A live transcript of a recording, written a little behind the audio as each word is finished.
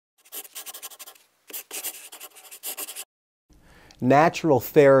Natural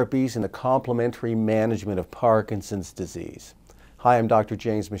therapies and the complementary management of Parkinson's disease. Hi, I'm Dr.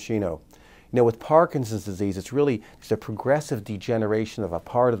 James Machino. With Parkinson's disease, it's a progressive degeneration of a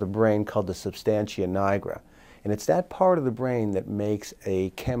part of the brain called the substantia nigra. And it's that part of the brain that makes a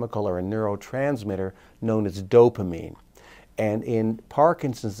chemical or a neurotransmitter known as dopamine. And in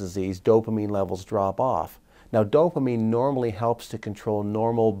Parkinson's disease, dopamine levels drop off. Now, dopamine normally helps to control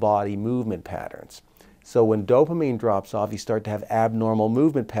normal body movement patterns. So when dopamine drops off, you start to have abnormal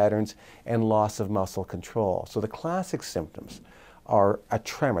movement patterns and loss of muscle control. So the classic symptoms are a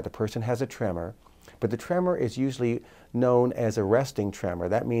tremor. The person has a tremor, but the tremor is usually known as a resting tremor.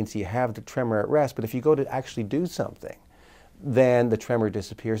 That means you have the tremor at rest, but if you go to actually do something, then the tremor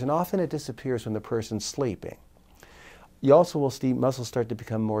disappears, and often it disappears when the person's sleeping. You also will see muscles start to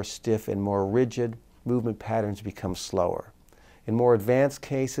become more stiff and more rigid. Movement patterns become slower. In more advanced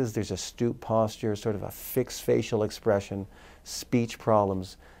cases, there's a stoop posture, sort of a fixed facial expression, speech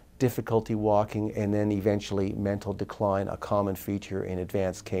problems, difficulty walking, and then eventually mental decline, a common feature in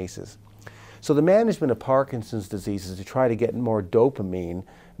advanced cases. So the management of Parkinson's disease is to try to get more dopamine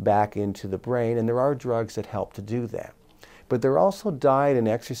back into the brain, and there are drugs that help to do that. But there are also diet and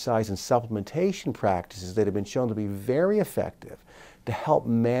exercise and supplementation practices that have been shown to be very effective to help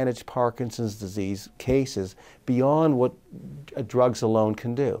manage Parkinson's disease cases beyond what drugs alone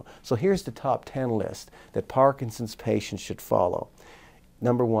can do. So here's the top 10 list that Parkinson's patients should follow.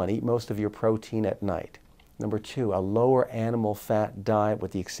 Number 1, eat most of your protein at night. Number 2, a lower animal fat diet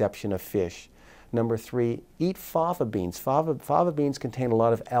with the exception of fish. Number 3, eat fava beans. Fava beans contain a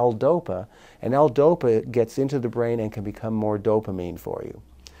lot of L-DOPA, and L-DOPA gets into the brain and can become more dopamine for you.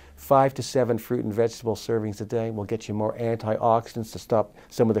 5 to 7 fruit and vegetable servings a day will get you more antioxidants to stop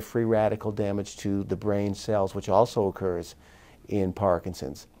some of the free radical damage to the brain cells, which also occurs in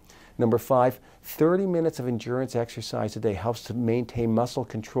Parkinson's. Number 5, 30 minutes of endurance exercise a day helps to maintain muscle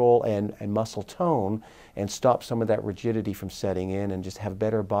control and muscle tone and stop some of that rigidity from setting in and just have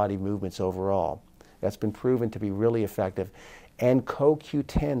better body movements overall. That's been proven to be really effective. And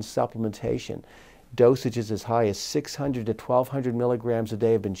CoQ10 supplementation. Dosages as high as 600 to 1200 milligrams a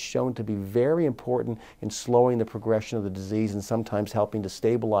day have been shown to be very important in slowing the progression of the disease and sometimes helping to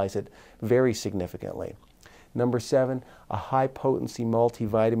stabilize it very significantly. Number 7, a high-potency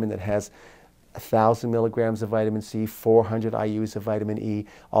multivitamin that has 1,000 milligrams of vitamin C, 400 IUs of vitamin E,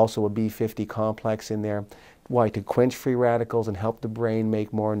 also a B50 complex in there. Why? To quench free radicals and help the brain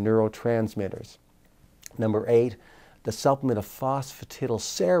make more neurotransmitters. Number 8, the supplement of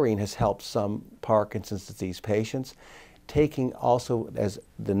phosphatidylserine has helped some Parkinson's disease patients. Taking also as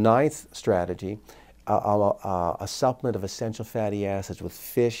the 9th strategy, a supplement of essential fatty acids with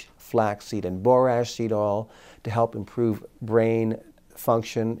fish, flaxseed, and borage seed oil to help improve brain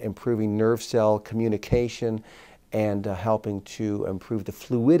function, improving nerve cell communication, and helping to improve the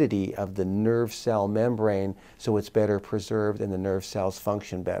fluidity of the nerve cell membrane so it's better preserved and the nerve cells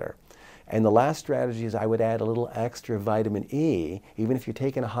function better. And the last strategy is I would add a little extra vitamin E. Even if you're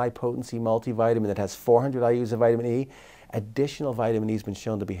taking a high-potency multivitamin that has 400 IUs of vitamin E, additional vitamin E has been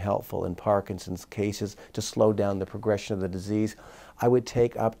shown to be helpful in Parkinson's cases to slow down the progression of the disease. I would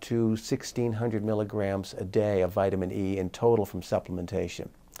take up to 1,600 milligrams a day of vitamin E in total from supplementation.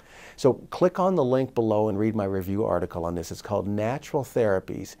 So click on the link below and read my review article on this. It's called Natural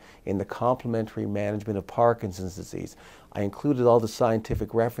Therapies in the Complementary Management of Parkinson's Disease. I included all the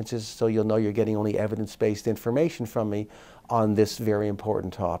scientific references so you'll know you're getting only evidence-based information from me on this very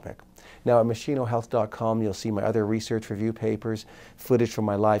important topic. Now at machinohealth.com you'll see my other research review papers, footage from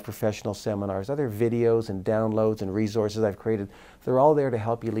my live professional seminars, other videos and downloads and resources I've created. They're all there to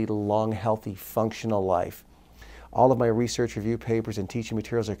help you lead a long, healthy, functional life. All of my research review papers and teaching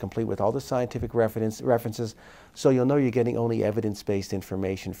materials are complete with all the scientific references, so you'll know you're getting only evidence-based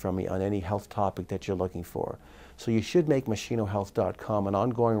information from me on any health topic that you're looking for. So you should make machinohealth.com an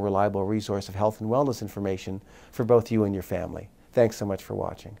ongoing, reliable resource of health and wellness information for both you and your family. Thanks so much for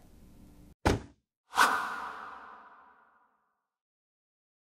watching.